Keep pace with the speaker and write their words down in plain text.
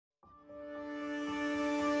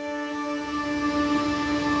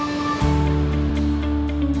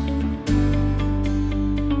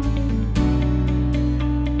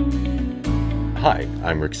Hi,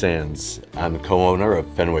 I'm Rick Sands. I'm the co-owner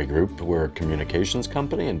of Fenway Group. We're a communications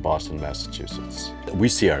company in Boston, Massachusetts. We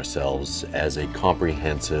see ourselves as a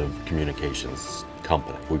comprehensive communications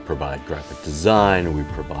company. We provide graphic design, we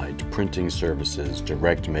provide printing services,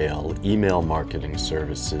 direct mail, email marketing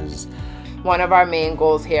services. One of our main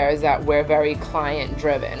goals here is that we're very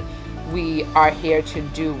client-driven. We are here to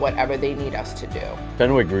do whatever they need us to do.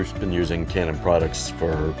 Fenway Group's been using Canon products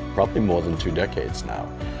for probably more than 2 decades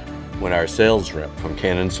now. When our sales rep from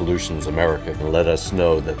Canon Solutions America let us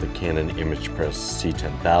know that the Canon imagePRESS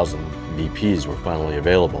C10000VPs were finally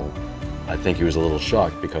available, I think he was a little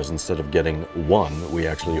shocked because instead of getting 1, we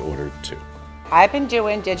actually ordered 2. I've been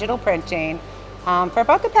doing digital printing for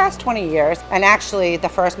about the past 20 years, and actually the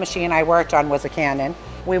first machine I worked on was a Canon.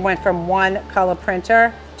 We went from 1 color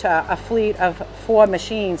printer to a fleet of 4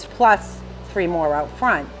 machines plus 3 more out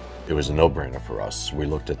front. It was a no-brainer for us. We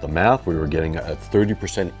looked at the math. We were getting a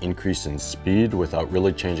 30% increase in speed without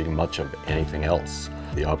really changing much of anything else.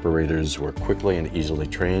 The operators were quickly and easily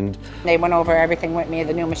trained. They went over everything with me,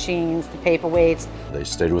 the new machines, the paperweights. They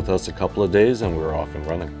stayed with us a couple of days and we were off and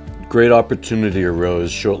running. Great opportunity arose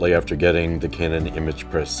shortly after getting the Canon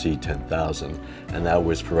imagePRESS C10000, and that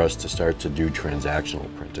was for us to start to do transactional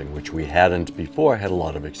printing, which we hadn't before had a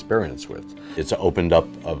lot of experience with. It's opened up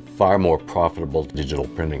a far more profitable digital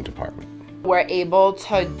printing department. We're able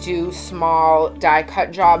to do small die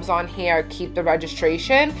cut jobs on here, keep the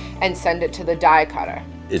registration, and send it to the die cutter.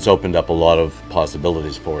 It's opened up a lot of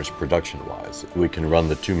possibilities for us production-wise. We can run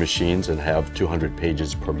the 2 machines and have 200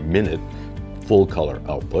 pages per minute full color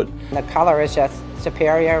output. The color is just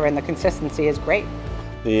superior and the consistency is great.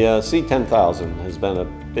 The C10000 has been a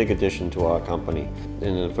big addition to our company.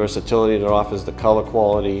 And the versatility it offers, the color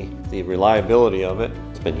quality, the reliability of it,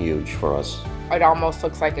 it's been huge for us. It almost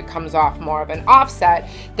looks like it comes off more of an offset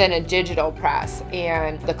than a digital press,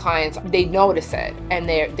 and the clients, they notice it and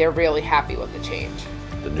they're really happy with the change.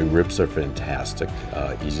 The new rips are fantastic,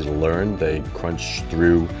 easy to learn. They crunch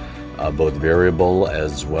through both variable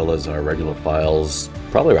as well as our regular files,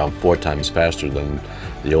 probably around 4 times faster than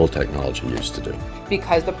the old technology used to do.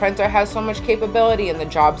 Because the printer has so much capability and the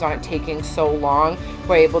jobs aren't taking so long,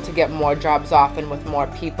 we're able to get more jobs off, and with more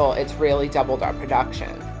people, it's really doubled our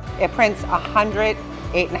production. It prints 100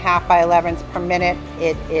 8.5 by 11s per minute.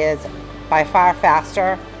 It is by far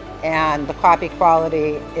faster, and the copy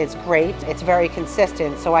quality is great. It's very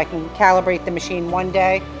consistent, so I can calibrate the machine one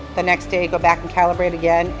day, the next day go back and calibrate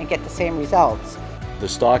again and get the same results. The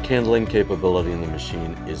stock handling capability in the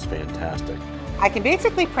machine is fantastic. I can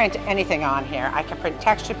basically print anything on here. I can print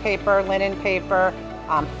texture paper, linen paper,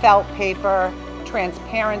 felt paper,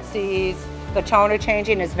 transparencies. The toner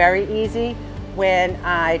changing is very easy. When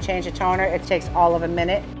I change a toner, it takes all of a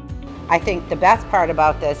minute. I think the best part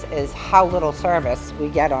about this is how little service we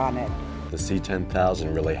get on it. The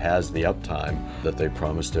C10000 really has the uptime that they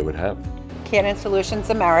promised it would have. Canon Solutions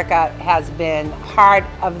America has been part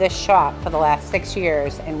of this shop for the last 6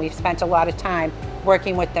 years, and we've spent a lot of time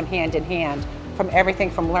working with them hand in hand, from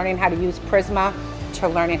everything from learning how to use Prisma to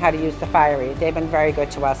learning how to use the Fiery. They've been very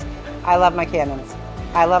good to us. I love my Canons.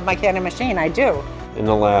 I love my Canon machine, I do. In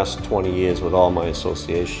the last 20 years, with all my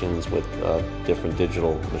associations with different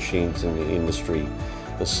digital machines in the industry,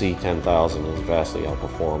 the C10000 has vastly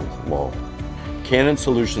outperformed them all. Canon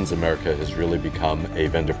Solutions America has really become a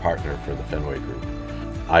vendor partner for the Fenway Group.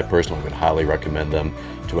 I personally would highly recommend them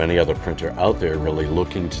to any other printer out there really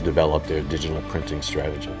looking to develop their digital printing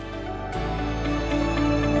strategy.